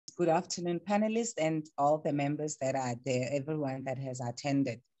Good afternoon, panelists and all the members that are there, everyone that has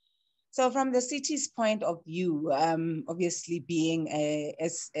attended. So from the city's point of view, obviously being,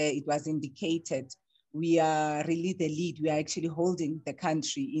 as it was indicated, we are really the lead. We are actually holding the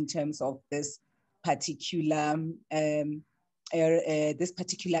country in terms of this particular,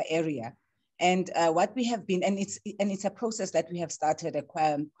 area. And what we have been, and it's a process that we have started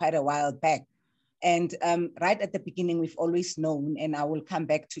quite a while back. And right at the beginning, we've always known, and I will come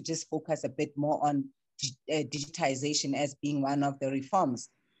back to just focus a bit more on digitization as being one of the reforms.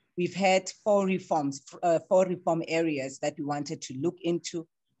 We've had four reform areas that we wanted to look into.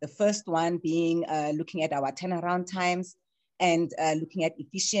 The first one being looking at our turnaround times and looking at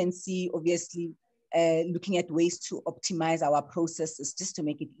efficiency, obviously, looking at ways to optimize our processes just to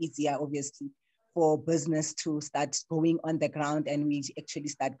make it easier, obviously, for business to start going on the ground and we actually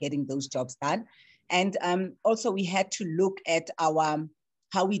start getting those jobs done. And also we had to look at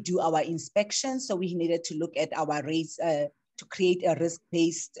how we do our inspections. So we needed to look at our rates to create a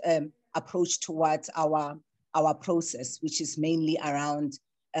risk-based approach towards our process, which is mainly around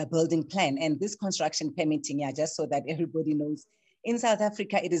a building plan. And this construction permitting, yeah, just so that everybody knows, in South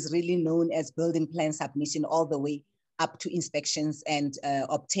Africa, it is really known as building plan submission all the way up to inspections and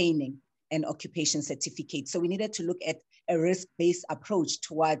obtaining an occupation certificate. So we needed to look at a risk-based approach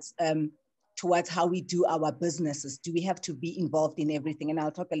towards how we do our businesses. Do we have to be involved in everything? And I'll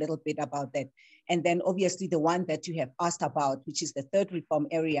talk a little bit about that. And then obviously the one that you have asked about, which is the third reform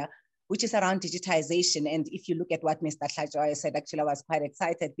area, which is around digitization. And if you look at what Mr. Hlajwayo said, actually I was quite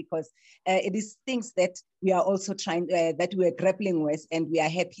excited because it is things that we are also trying, that we're grappling with, and we are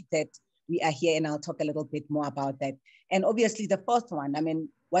happy that we are here, and I'll talk a little bit more about that. And obviously the fourth one, I mean,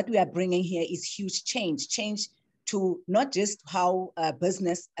 what we are bringing here is huge change to not just how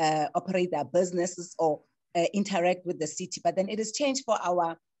business operate their businesses or interact with the city, but then it is change for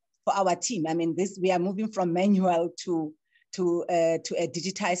our team. I mean, we are moving from manual to a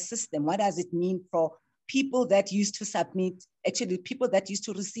digitized system. What does it mean for people that used to submit, actually people that used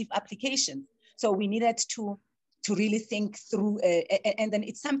to receive applications? So we needed to really think through, and then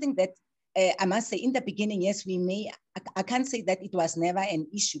it's something that I must say in the beginning, yes, I can't say that it was never an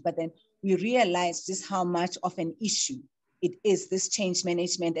issue, but then we realized just how much of an issue it is, this change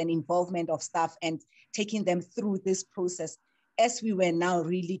management and involvement of staff and taking them through this process as we were now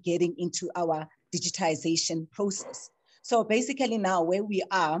really getting into our digitization process. So basically now where we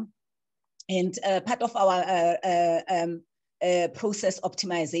are, and part of our process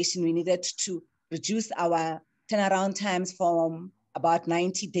optimization, we needed to reduce our turnaround times from about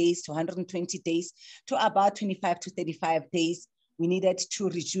 90 days to 120 days to about 25 to 35 days. We needed to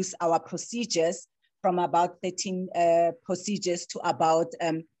reduce our procedures from about 13 procedures to about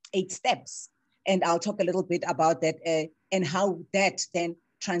 8 steps. And I'll talk a little bit about that and how that then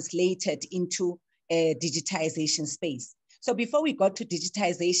translated into a digitization space. So before we got to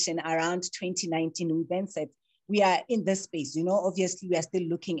digitization around 2019, we then said, we are in this space, you know, obviously we are still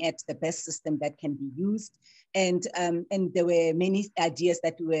looking at the best system that can be used. And there were many ideas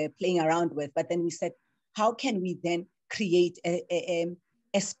that we were playing around with, but then we said, how can we then create a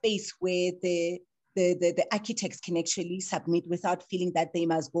space where the architects can actually submit without feeling that they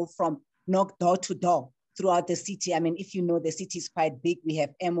must go from knock door to door throughout the city. I mean, if you know, the city is quite big. We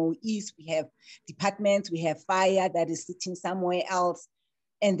have MOEs, we have departments, we have fire that is sitting somewhere else.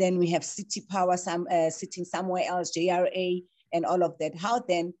 And then we have city power sitting somewhere else, JRA and all of that. How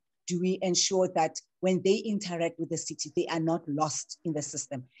then do we ensure that when they interact with the city, they are not lost in the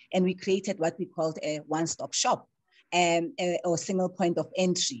system? And we created what we called a one-stop shop or single point of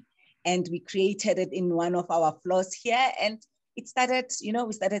entry. And we created it in one of our floors here. And it started, you know,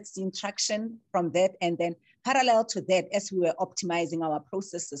 we started seeing traction from that. And then parallel to that, as we were optimizing our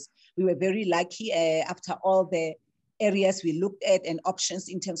processes, we were very lucky after all the areas we looked at and options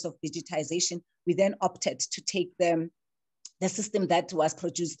in terms of digitization, we then opted to take the system that was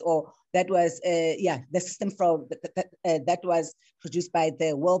produced, or that was, the system from that was produced by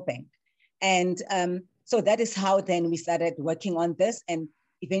the World Bank. And so that is how then we started working on this. And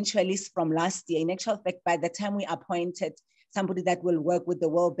eventually from last year, in actual fact, by the time we appointed somebody that will work with the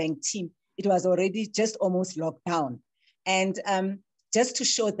World Bank team, it was already just almost locked down. And just to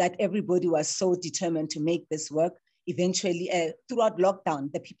show that everybody was so determined to make this work, eventually throughout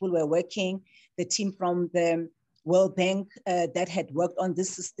lockdown, the people were working, the team from the World Bank that had worked on this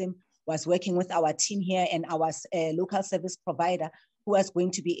system was working with our team here and our local service provider, who was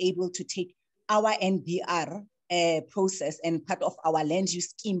going to be able to take our NBR process and part of our land use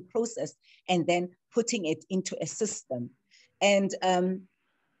scheme process and then putting it into a system. And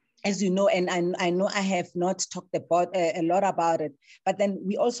as you know, and I know I have not talked about a lot about it, but then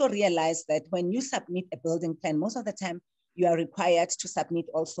we also realize that when you submit a building plan, most of the time you are required to submit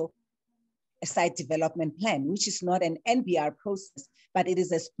also a site development plan, which is not an NBR process, but it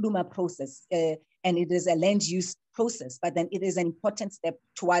is a SPLUMA process, and it is a land use process, but then it is an important step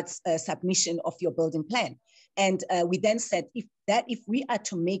towards submission of your building plan. And we then said, if we are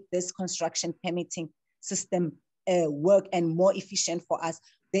to make this construction permitting system work and more efficient for us,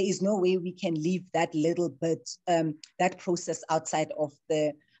 there is no way we can leave that little bit, that process outside of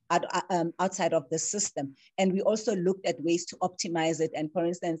the system. And we also looked at ways to optimize it. And for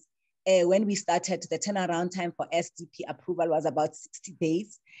instance, when we started, the turnaround time for SDP approval was about 60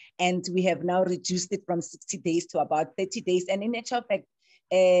 days. And we have now reduced it from 60 days to about 30 days. And in actual fact,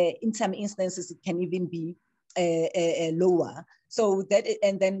 in some instances, it can even be lower. So that,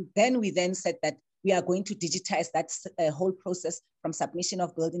 and then we then said that we are going to digitize that whole process from submission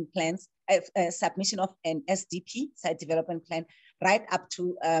of building plans, submission of an SDP, site development plan, right up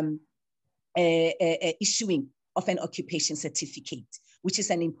to issuing of an occupation certificate, which is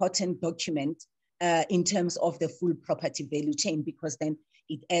an important document in terms of the full property value chain, because then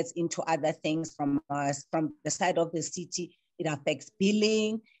it adds into other things from the side of the city. It affects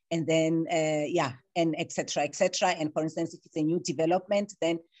billing, and then and et cetera, et cetera. And for instance, if it's a new development,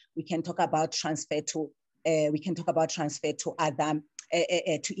 then we can talk about transfer to other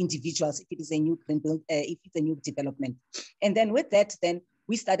to individuals if it is a new green build, if it's a new development. And then with that, then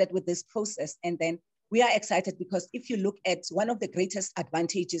we started with this process, and then we are excited because if you look at one of the greatest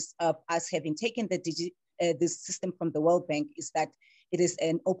advantages of us having taken this system from the World Bank is that it is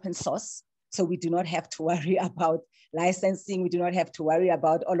an open source. So we do not have to worry about licensing. We do not have to worry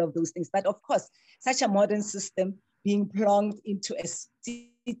about all of those things. But of course, such a modern system being plugged into a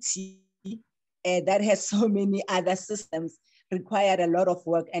city that has so many other systems required a lot of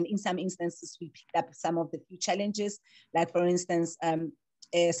work. And in some instances, we picked up some of the few challenges, like for instance,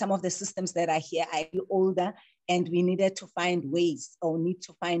 some of the systems that are here are older, and we needed to find ways of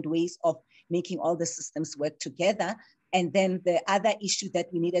making all the systems work together. And then the other issue that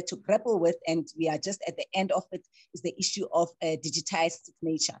we needed to grapple with, and we are just at the end of it, is the issue of digitized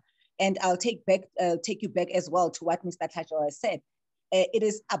signature. And I'll take you back as well to what Mr. Tlajo has said. It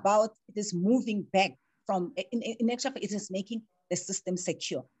is moving back from, in actual fact, it is making the system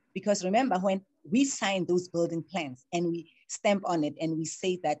secure. Because remember, when we sign those building plans and we stamp on it and we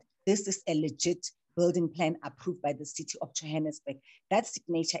say that this is a legit building plan approved by the city of Johannesburg, that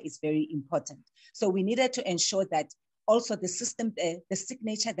signature is very important. So we needed to ensure that also the system, the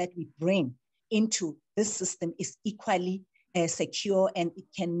signature that we bring into this system is equally secure, and it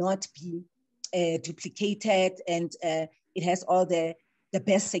cannot be duplicated, and it has all the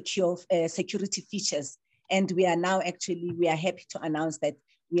best security features. And we are now we are happy to announce that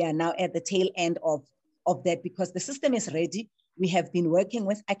we are now at the tail end of that, because the system is ready. We have been working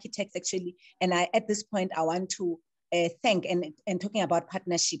with architects actually, and at this point, I want to thank, and talking about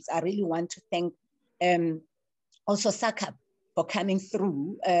partnerships, I really want to thank also SACAP for coming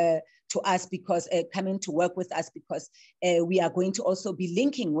through to us, because coming to work with us, because we are going to also be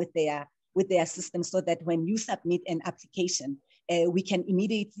linking with their system, so that when you submit an application, we can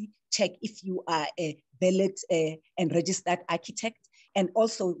immediately check if you are a valid and registered architect. And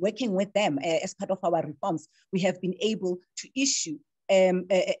also working with them as part of our reforms, we have been able to issue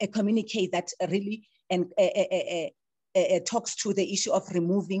a communique that really talks to the issue of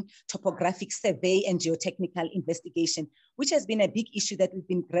removing topographic survey and geotechnical investigation, which has been a big issue that we've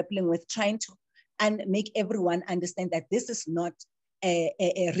been grappling with, trying to make everyone understand that this is not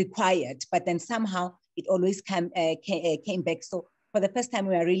required, but then somehow it always came back. So for the first time,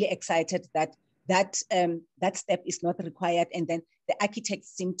 we are really excited that step is not required, and then the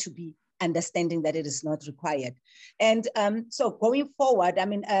architects seem to be understanding that it is not required. And so going forward, I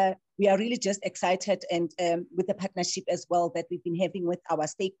mean, we are really just excited, and with the partnership as well that we've been having with our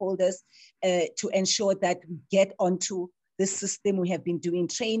stakeholders to ensure that we get onto this system. We have been doing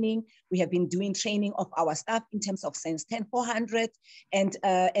training. We have been doing training of our staff in terms of Sense 10400. And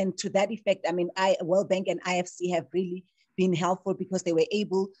to that effect, I mean, World Bank and IFC have really been helpful, because they were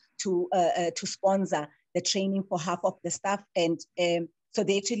able to sponsor the training for half of the staff. And so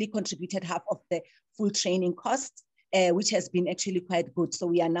they actually contributed half of the full training costs, which has been actually quite good. So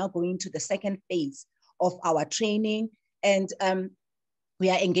we are now going to the second phase of our training, and we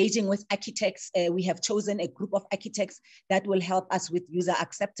are engaging with architects. We have chosen a group of architects that will help us with user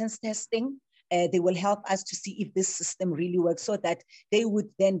acceptance testing. They will help us to see if this system really works, so that they would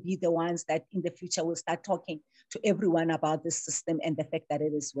then be the ones that in the future will start talking to everyone about this system and the fact that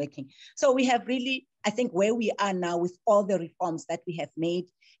it is working. So we have really, I think, where we are now with all the reforms that we have made,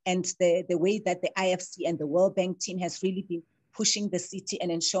 and the way that the IFC and the World Bank team has really been pushing the city and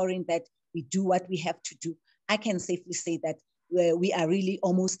ensuring that we do what we have to do, I can safely say that we are really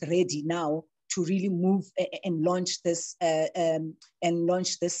almost ready now to really move and launch this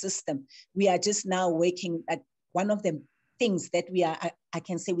system. We are just now working at one of the things that I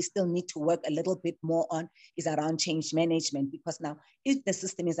can say we still need to work a little bit more on is around change management, because now if the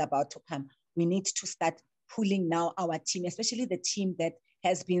system is about to come, we need to start pulling now our team, especially the team that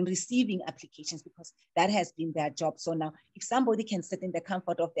has been receiving applications, because that has been their job. So now if somebody can sit in the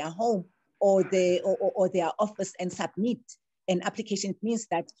comfort of their home or their office and submit an application, it means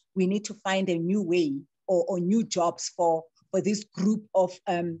that we need to find a new way or new jobs for this group of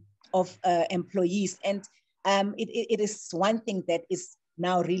employees. And it is one thing that is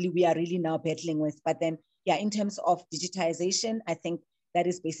now we are really now battling with. But then, yeah, in terms of digitization, I think that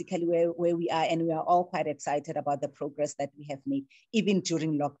is basically where we are, and we are all quite excited about the progress that we have made, even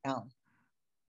during lockdown.